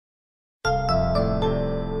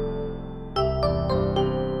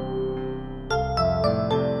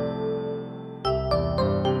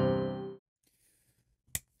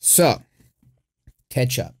So,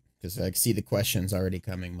 catch up, because I see the questions already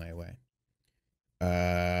coming my way.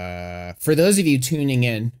 For those of you tuning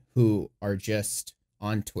in who are just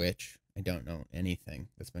on Twitch, I don't know anything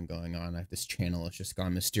that's been going on. This channel has just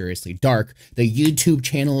gone mysteriously dark. The YouTube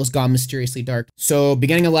channel has gone mysteriously dark. So,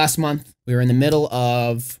 beginning of last month, we were in the middle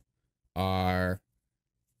of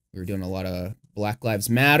we were doing a lot of Black Lives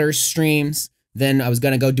Matter streams. Then I was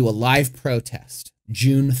going to go do a live protest,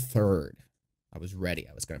 June 3rd. I was ready.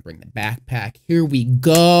 I was going to bring the backpack. Here we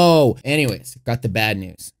go. Anyways, got the bad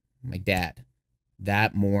news. My dad,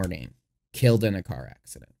 that morning, killed in a car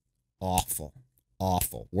accident. Awful.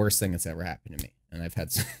 Awful. Worst thing that's ever happened to me. And I've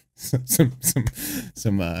had some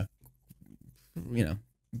you know,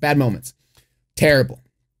 bad moments. Terrible.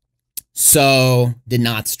 So, did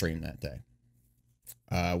not stream that day.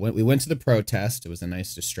 We went to the protest. It was a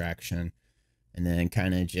nice distraction. And then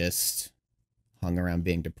kind of just hung around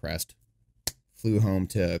being depressed. Flew home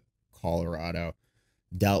to Colorado.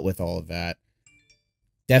 Dealt with all of that.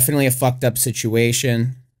 Definitely a fucked up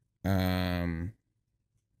situation. You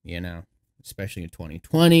know, especially in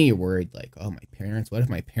 2020, you're worried like, oh, my parents, what if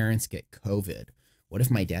my parents get COVID? What if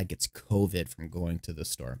my dad gets COVID from going to the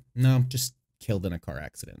store? No, just killed in a car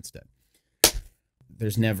accident instead.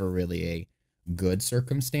 There's never really a good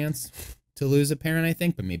circumstance to lose a parent, I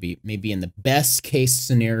think, but maybe in the best case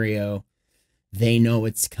scenario, they know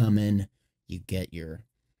it's coming. You get your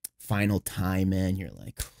final time in. You're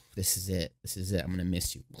like, this is it. This is it. I'm going to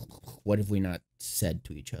miss you. What have we not said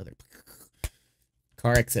to each other?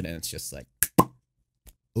 Car accident. It's just like,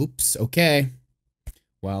 oops. Okay.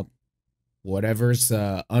 Well, whatever's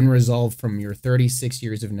unresolved from your 36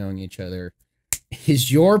 years of knowing each other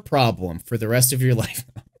is your problem for the rest of your life.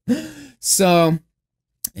 So,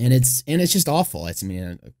 and it's just awful. It's, I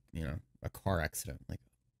mean, you know, a car accident, like,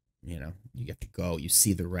 you know, you get to go, you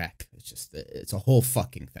see the wreck. It's just, it's a whole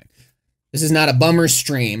fucking thing. This is not a bummer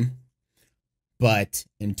stream, but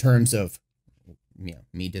in terms of, you know,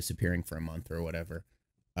 me disappearing for a month or whatever,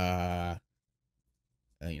 you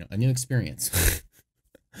know, a new experience.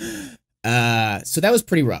 So that was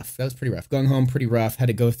pretty rough. That was pretty rough. Going home, pretty rough. Had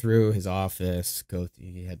to go through his office,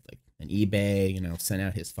 he had like an eBay, you know, sent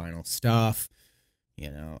out his final stuff,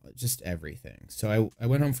 you know, just everything. So I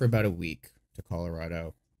went home for about a week to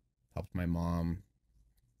Colorado. Helped my mom,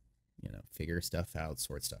 you know, figure stuff out,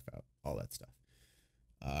 sort stuff out, all that stuff.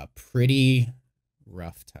 Pretty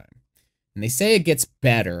rough time. And they say it gets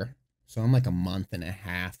better. So I'm like a month and a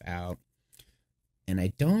half out. And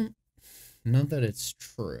I don't know that it's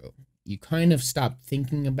true. You kind of stop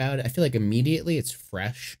thinking about it. I feel like immediately it's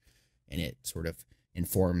fresh and it sort of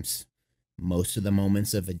informs most of the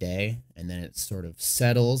moments of a day. And then it sort of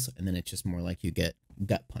settles. And then it's just more like you get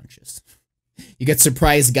gut punches. You get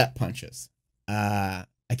surprise gut punches. I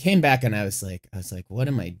came back and I was like, what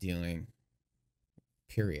am I doing?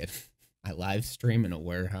 Period. I live stream in a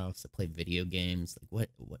warehouse. I play video games.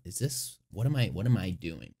 Like, what is this? What am I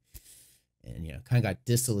doing? And, you know, kind of got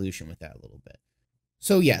disillusioned with that a little bit.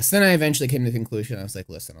 So yes, then I eventually came to the conclusion. I was like,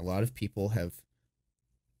 listen, a lot of people have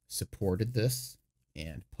supported this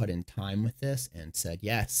and put in time with this and said,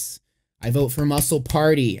 yes, I vote for Muscle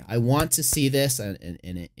Party. I want to see this, and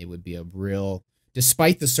it would be a real,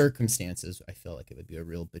 despite the circumstances, I feel like it would be a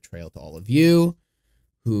real betrayal to all of you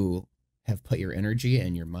who have put your energy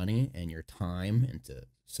and your money and your time into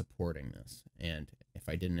supporting this. And if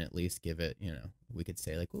I didn't at least give it, you know, we could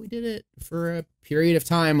say like, well, we did it for a period of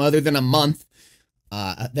time other than a month,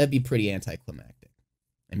 that'd be pretty anticlimactic.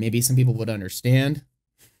 And maybe some people would understand,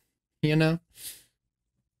 you know?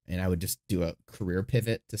 And I would just do a career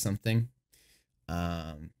pivot to something.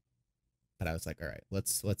 But I was like, all right,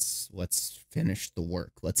 let's finish the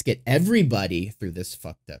work. Let's get everybody through this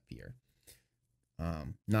fucked up year.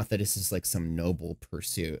 Not that this is like some noble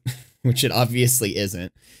pursuit, which it obviously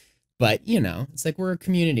isn't. But, you know, it's like we're a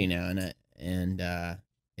community now. And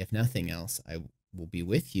if nothing else, I will be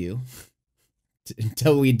with you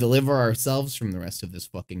until we deliver ourselves from the rest of this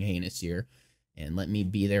fucking heinous year. And let me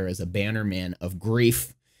be there as a bannerman of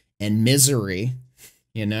grief and misery.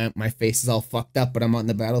 You know, my face is all fucked up, but I'm on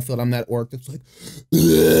the battlefield. I'm that orc that's like,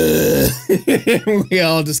 we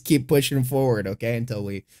all just keep pushing forward, okay, until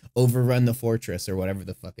we overrun the fortress or whatever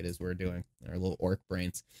the fuck it is we're doing. Our little orc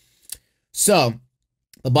brains. So,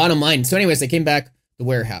 the bottom line. So anyways, I came back, the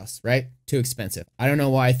warehouse, right? Too expensive. I don't know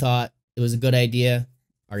why I thought it was a good idea.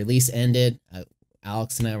 Our lease ended.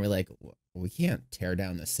 Alex and I were like, we can't tear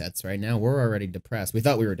down the sets right now. We're already depressed. We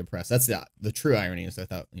thought we were depressed. That's the true irony is I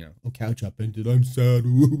thought, you know, oh, couch up ended. I'm sad.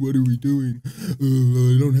 What are we doing?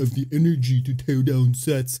 I don't have the energy to tear down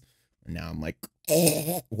sets. And now I'm like,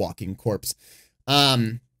 walking corpse.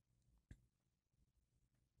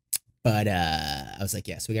 But I was like,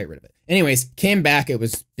 yes, we got rid of it. Anyways, came back. It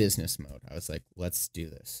was business mode. I was like, let's do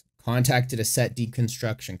this. Contacted a set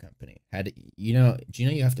deconstruction company. Had to, do you know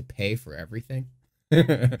you have to pay for everything?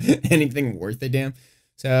 Anything worth a damn.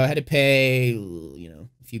 So I had to pay,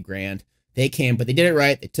 a few grand. They came, but they did it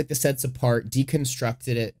right. They took the sets apart,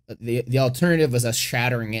 deconstructed it. The alternative was us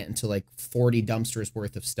shattering it into like 40 dumpsters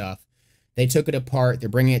worth of stuff. They took it apart. They're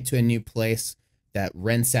bringing it to a new place that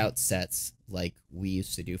rents out sets like we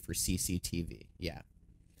used to do for CCTV. Yeah.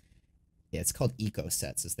 Yeah, it's called Eco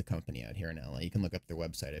Sets is the company out here in LA. You can look up their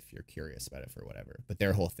website if you're curious about it for whatever. But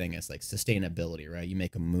their whole thing is like sustainability, right? You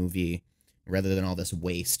make a movie rather than all this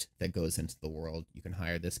waste that goes into the world. You can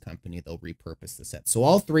hire this company. They'll repurpose the sets. So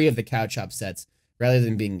all 3 of the Couch Shop sets, rather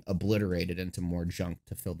than being obliterated into more junk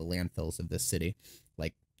to fill the landfills of this city,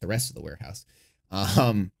 like the rest of the warehouse,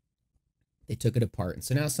 they took it apart. And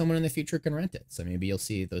so now someone in the future can rent it. So maybe you'll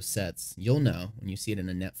see those sets. You'll know when you see it in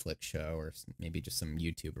a Netflix show or maybe just some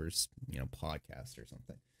YouTubers, podcast or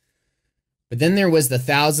something. But then there was the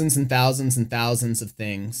thousands and thousands and thousands of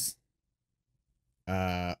things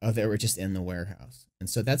that were just in the warehouse. And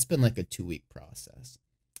so that's been like a 2-week process.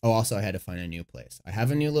 Oh, also I had to find a new place. I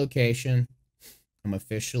have a new location. We're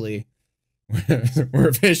officially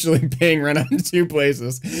paying rent on 2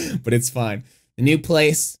 places, but it's fine. The new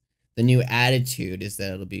place, the new attitude is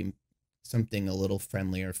that it'll be something a little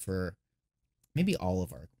friendlier for maybe all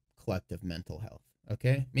of our collective mental health.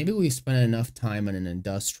 Okay? Maybe we spent enough time in an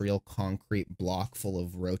industrial concrete block full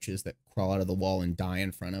of roaches that crawl out of the wall and die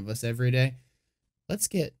in front of us every day. Let's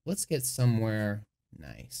get somewhere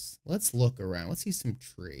nice. Let's look around. Let's see some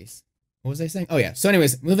trees. What was I saying? Oh yeah. So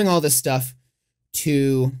anyways, moving all this stuff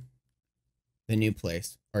to the new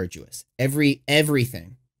place. Arduous.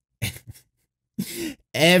 Everything.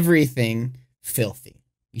 Everything filthy.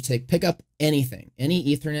 You pick up anything,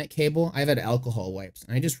 any Ethernet cable. I've had alcohol wipes,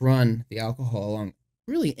 and I just run the alcohol along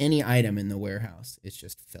really any item in the warehouse. It's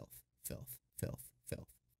just filth, filth, filth, filth.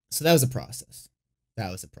 So that was a process.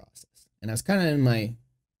 And I was kind of in my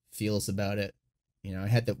feels about it. We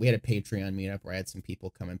had a Patreon meetup where I had some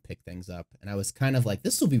people come and pick things up, and I was kind of like,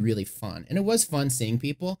 this will be really fun. And it was fun seeing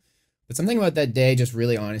people, but something about that day just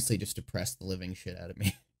really honestly just depressed the living shit out of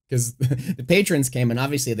me. Because the patrons came, and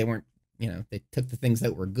obviously they weren't, they took the things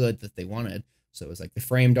that were good that they wanted. So it was like the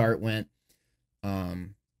framed art went. A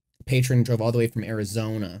patron drove all the way from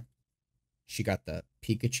Arizona. She got the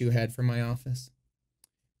Pikachu head from my office.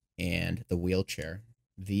 And the wheelchair.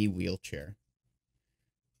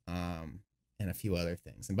 And a few other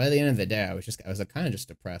things. And by the end of the day, I was kind of just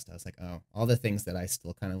depressed. I was like, oh, all the things that I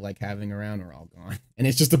still kind of like having around are all gone. And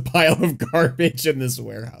it's just a pile of garbage in this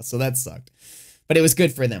warehouse. So that sucked. But it was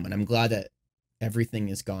good for them, and I'm glad that everything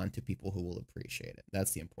is gone to people who will appreciate it.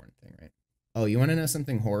 That's the important thing, right? Oh, you want to know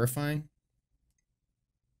something horrifying?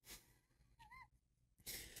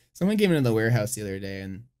 Someone came into the warehouse the other day,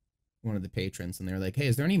 and one of the patrons, and they were like, hey,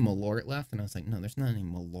 is there any Malort left? And I was like, no, there's not any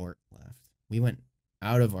Malort left. We went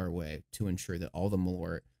out of our way to ensure that all the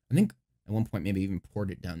Malort, I think at one point maybe even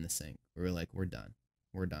poured it down the sink. We were like, we're done.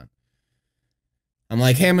 I'm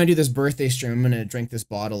like, hey, I'm going to do this birthday stream. I'm going to drink this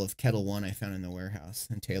bottle of Kettle One I found in the warehouse.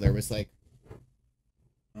 And Taylor was like,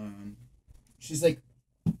 she's like,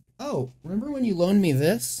 oh, remember when you loaned me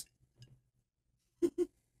this?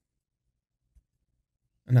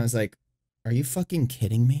 And I was like, are you fucking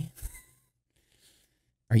kidding me?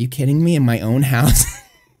 Are you kidding me in my own house?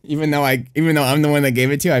 even though I'm the one that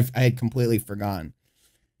gave it to you, I had completely forgotten.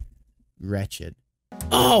 Wretched.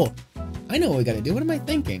 Oh! I know what we gotta do. What am I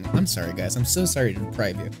thinking? I'm sorry, guys. I'm so sorry to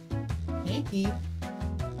deprive you. Hey, Pete.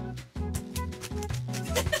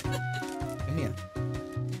 Come here.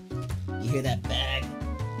 You hear that bag?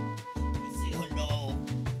 Say hello.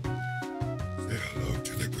 Say hello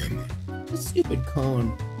to the grandma. This stupid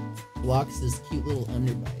cone blocks this cute little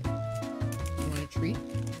underbite. You want a treat?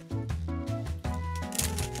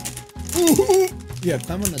 Yeah,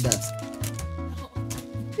 climb on the desk.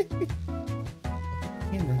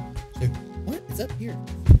 Camera. What? It's up here.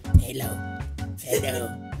 Hello.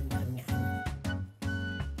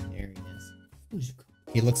 There he is.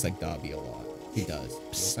 He looks like Dobby a lot. He does.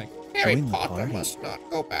 He's like, Harry Potter must not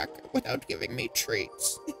go back without giving me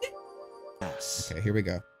treats. Yes. Okay, here we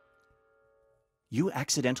go. You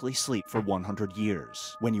accidentally sleep for 100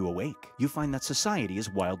 years. When you awake, you find that society is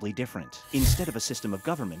wildly different. Instead of a system of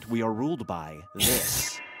government, we are ruled by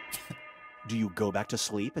this. Do you go back to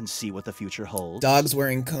sleep and see what the future holds? Dogs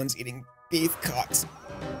wearing cones eating beef cocks.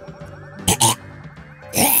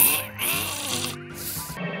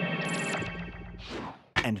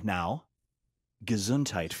 And now,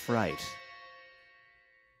 Gesundheit fright.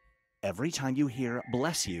 Every time you hear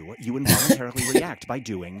bless you, you involuntarily react by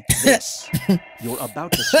doing this. You're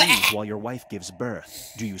about to sneeze while your wife gives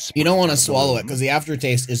birth. Do you You don't want to swallow it because the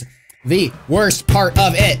aftertaste is the worst part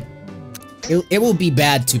of it. It will be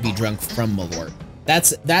bad to be drunk from Malort.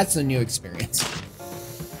 That's a new experience.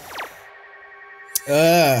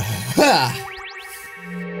 It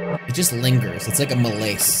just lingers. It's like a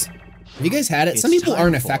malaise. Have you guys had it? Some people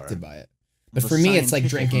aren't affected by it. But for me, it's like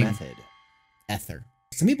drinking ether.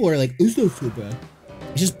 Some people are like, it's not so bad.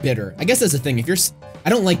 It's just bitter. I guess that's the thing. If you're, I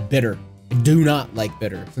don't like bitter. I do not like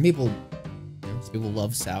bitter. Some people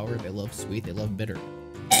love sour. They love sweet. They love bitter.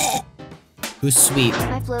 Who's sweet?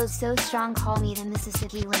 My flow's so strong, call me the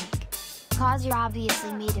Mississippi Link. Cause you're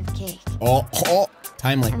obviously made of cake. Oh,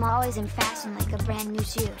 timely. I'm always in fashion like a brand new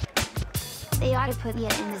shoe. They ought to put me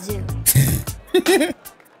in the zoo.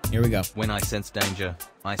 Here we go. When I sense danger,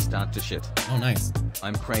 I start to shit. Oh, nice.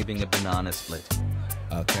 I'm craving a banana split.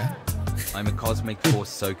 Okay. I'm a cosmic force,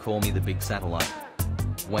 so call me the big satellite.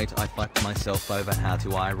 Wait, I fucked myself over. How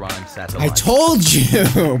do I rhyme satellite? I told you,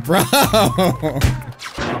 bro.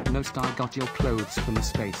 No star got your clothes from the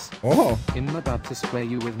space. Oh. I'm about to spray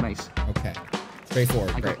you with mace. Okay. Straightforward.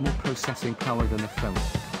 I Great. got more processing power than a phone.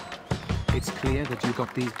 It's clear that you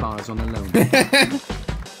got these bars on alone.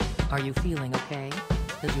 Are you feeling okay?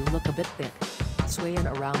 Cause you look a bit thick. Swaying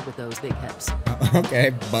around with those big hips.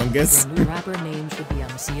 Okay, bungus. Your new rapper name should be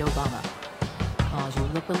MC Obama. Cause you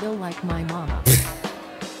look a little like my mama.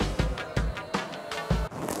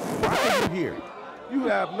 Why are you here? You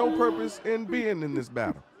have no purpose in being in this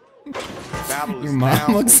battle. Battle Your is mom now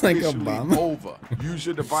looks like officially Obama. over. Use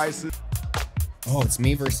your devices. Oh, it's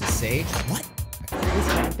me versus Sage? What? This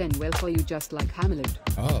won't end well for you, just like Hamlet.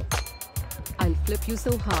 Oh. I'll flip you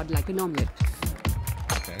so hard like an omelet.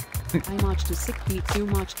 Okay. I march to sick beats, you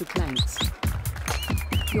march to planks.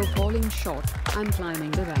 You're falling short, I'm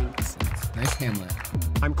climbing the ranks. Nice Hamlet.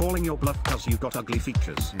 I'm calling your bluff cause you've got ugly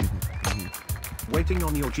features. Waiting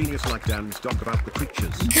on your genius like Dan's dog about the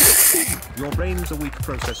creatures. Your brain's a weak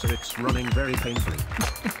processor, it's running very painfully.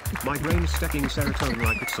 My brain's stacking serotonin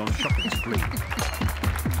like it's on shopping spree.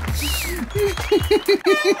 You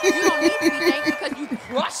don't need to be thanked because you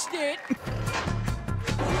crushed it.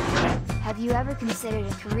 Have you ever considered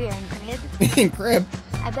a career in crib? In crib?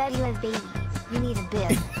 I bet you have baby. You need a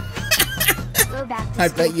bib. Go back to I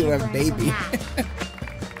school, bet you kid, have learn some baby.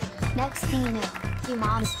 math. Next thing you know, your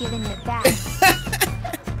mom's giving it back.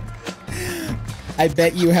 I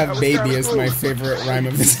bet you have That was baby kinda is cool. my favorite rhyme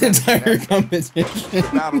of this entire competition. The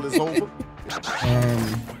battle is over.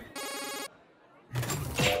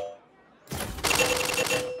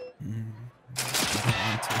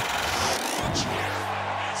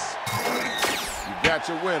 You got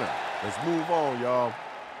your winner. Let's move on, y'all.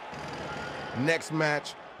 Next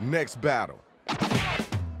match, next battle.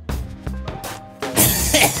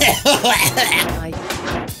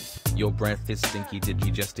 Your breath is stinky. Did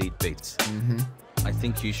you just eat beets? I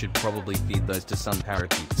think you should probably feed those to some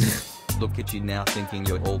parakeets. Look at you now thinking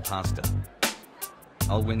you're all pasta.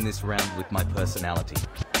 I'll win this round with my personality.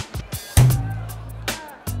 You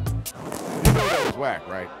know that was whack,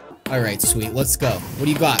 right? Alright, sweet. Let's go. What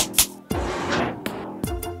do you got?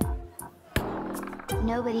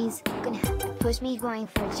 Nobody's gonna push me going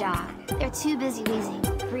for a jog. They're too busy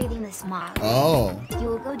breathing the smog. Oh. You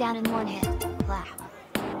will go down in one hit. Laugh.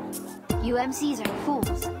 You MCs are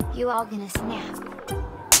fools. You all gonna snap.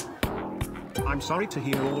 I'm sorry to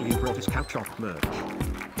hear all you brought is couch off merch.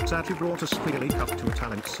 Sad you brought a squiggly cup to a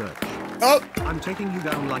talent search. Oh! I'm taking you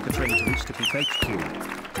down like a train to Institute HQ.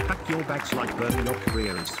 Pack your bags like burning your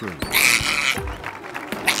career is through.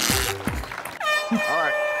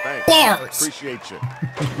 Alright, thanks. Bars! Appreciate you.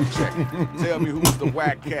 Check. Tell me who's the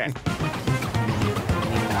whack cat.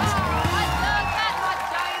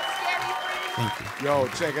 Thank you. Yo,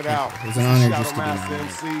 check it out. It was an honor Shadow just to be Master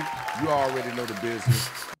here. MC. You already know the business.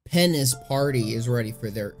 Pennis Party is ready for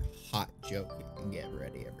their hot joke. Get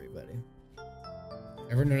ready, everybody.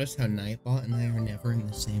 Ever notice how Nightbot and I are never in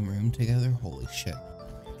the same room together? Holy shit.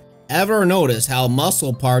 Ever notice how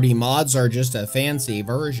Muscle Party mods are just a fancy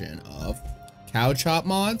version of Cow Chop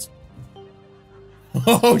mods?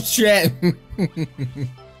 Oh shit.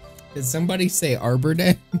 Did somebody say Arbor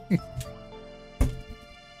Day?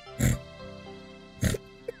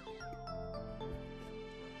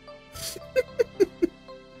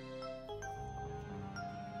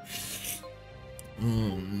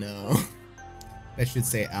 Oh no. I should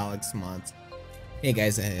say Alex mods. Hey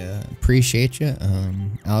guys, I appreciate you.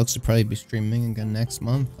 Alex will probably be streaming again next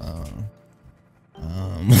month. I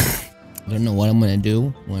don't know what I'm gonna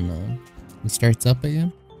do when it starts up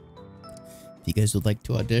again. If you guys would like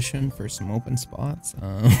to audition for some open spots,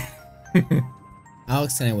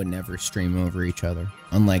 Alex and I would never stream over each other,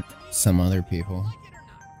 unlike some other people.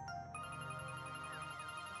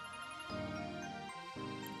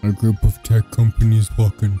 A group of tech companies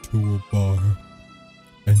walk into a bar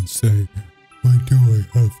and say, "Why do I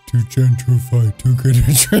have to gentrify to get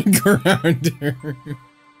a drink around here?"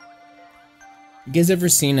 You guys ever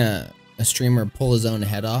seen a streamer pull his own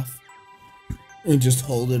head off and just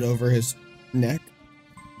hold it over his neck?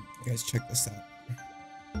 You guys check this out.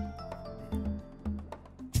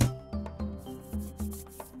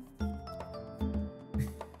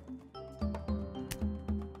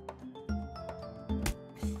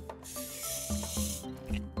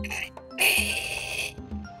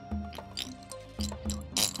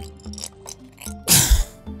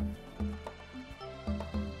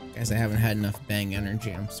 Guys, I haven't had enough bang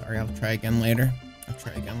energy. I'm sorry. I'll try again later.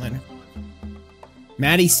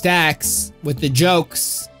 Maddie Stacks with the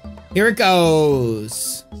jokes. Here it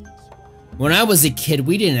goes. When I was a kid,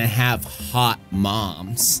 we didn't have hot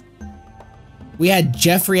moms. We had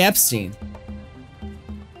Jeffrey Epstein.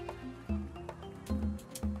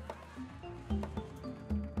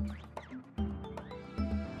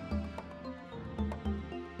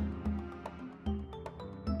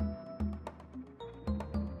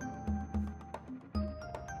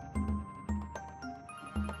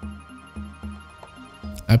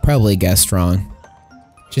 I probably guessed wrong,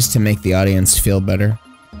 just to make the audience feel better.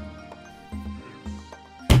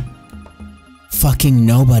 Fucking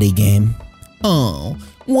nobody game. Oh,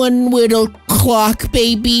 one little clock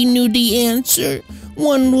baby knew the answer.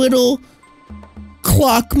 One little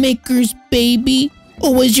clockmaker's baby.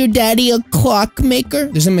 Or was your daddy a clockmaker?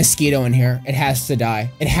 There's a mosquito in here. It has to die.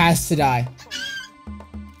 It has to die.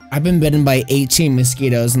 I've been bitten by 18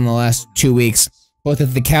 mosquitoes in the last 2 weeks, both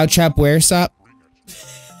at the cow chop wear stop.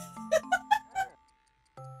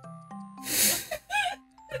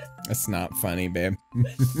 That's not funny, babe.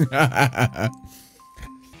 So,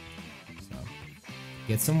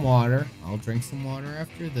 get some water. I'll drink some water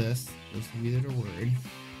after this. Those of you that are worried.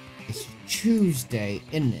 It's Tuesday,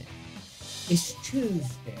 isn't it? It's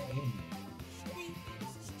Tuesday, isn't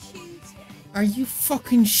it? Are you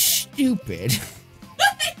fucking stupid?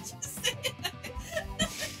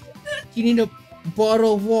 You need a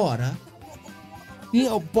bottle of water? You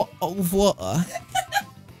need a bottle of water?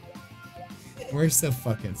 We're so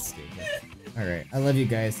fucking stupid. Alright, I love you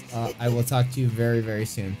guys. I will talk to you very, very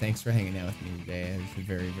soon. Thanks for hanging out with me today. It was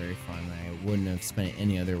very, very fun. I wouldn't have spent it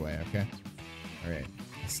any other way, okay? Alright.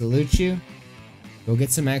 I salute you. Go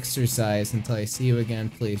get some exercise until I see you again,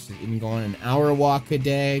 please. Just even go on an hour walk a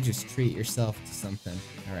day. Just treat yourself to something.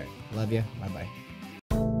 Alright. Love you. Bye-bye.